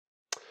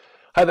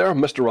Hi there,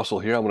 Mr. Russell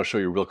here. I'm going to show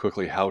you real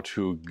quickly how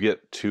to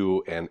get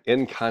to an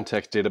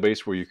in-context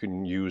database where you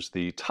can use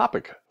the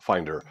topic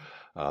finder,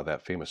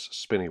 that famous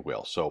spinny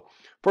wheel. So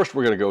first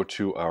we're going to go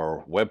to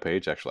our web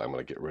page. Actually, I'm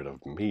going to get rid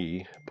of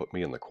me, put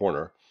me in the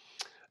corner,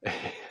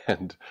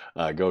 and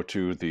go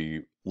to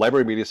the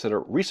Library Media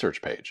Center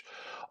research page.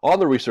 On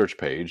the research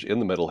page, in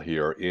the middle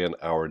here in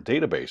our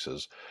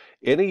databases,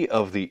 any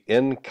of the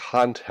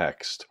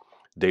in-context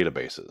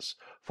databases.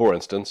 For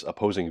instance,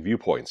 opposing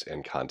viewpoints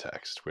in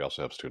context. We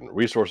also have student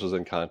resources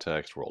in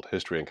context, world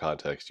history in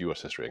context,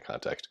 US history in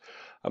context.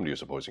 I'm going to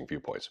use opposing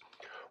viewpoints.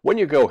 When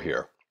you go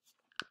here,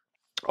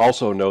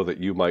 also know that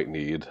you might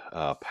need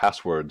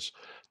passwords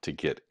to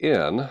get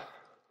in.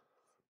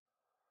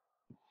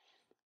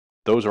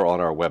 Those are on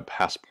our web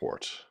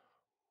passport.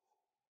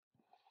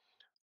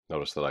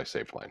 Notice that I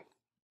saved mine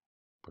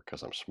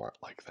because I'm smart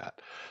like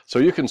that. So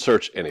you can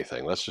search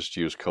anything. Let's just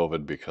use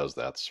COVID because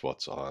that's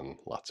what's on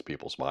lots of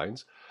people's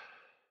minds.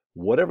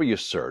 Whatever you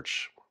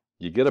search,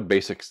 you get a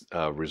basic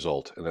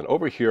result, and then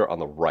over here on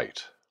the right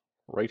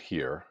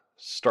here,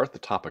 start the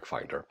topic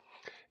finder.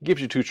 It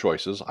gives you two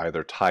choices,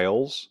 either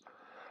tiles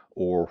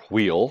or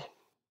wheel.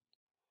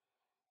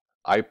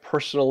 I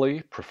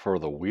personally prefer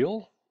the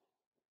wheel.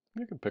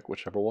 You can pick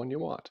whichever one you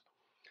want.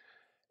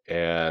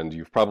 And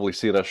you've probably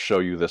seen us show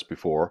you this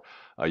before.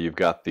 You've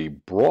got the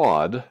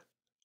broad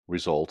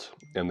result,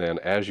 and then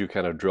as you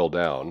kind of drill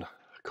down,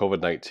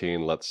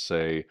 COVID-19, let's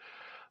say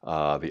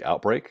the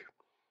outbreak,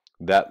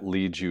 that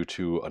leads you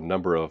to a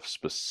number of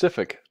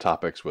specific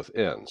topics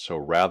within. So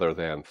rather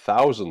than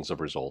thousands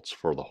of results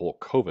for the whole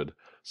COVID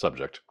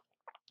subject,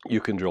 you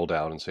can drill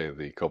down and say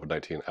the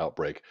COVID-19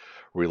 outbreak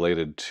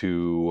related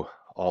to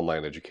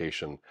online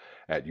education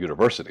at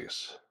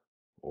universities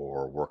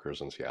or workers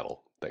in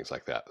Seattle, things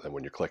like that. And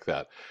when you click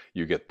that,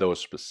 you get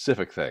those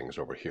specific things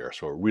over here.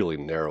 So it really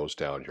narrows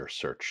down your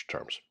search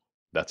terms.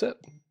 That's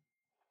it.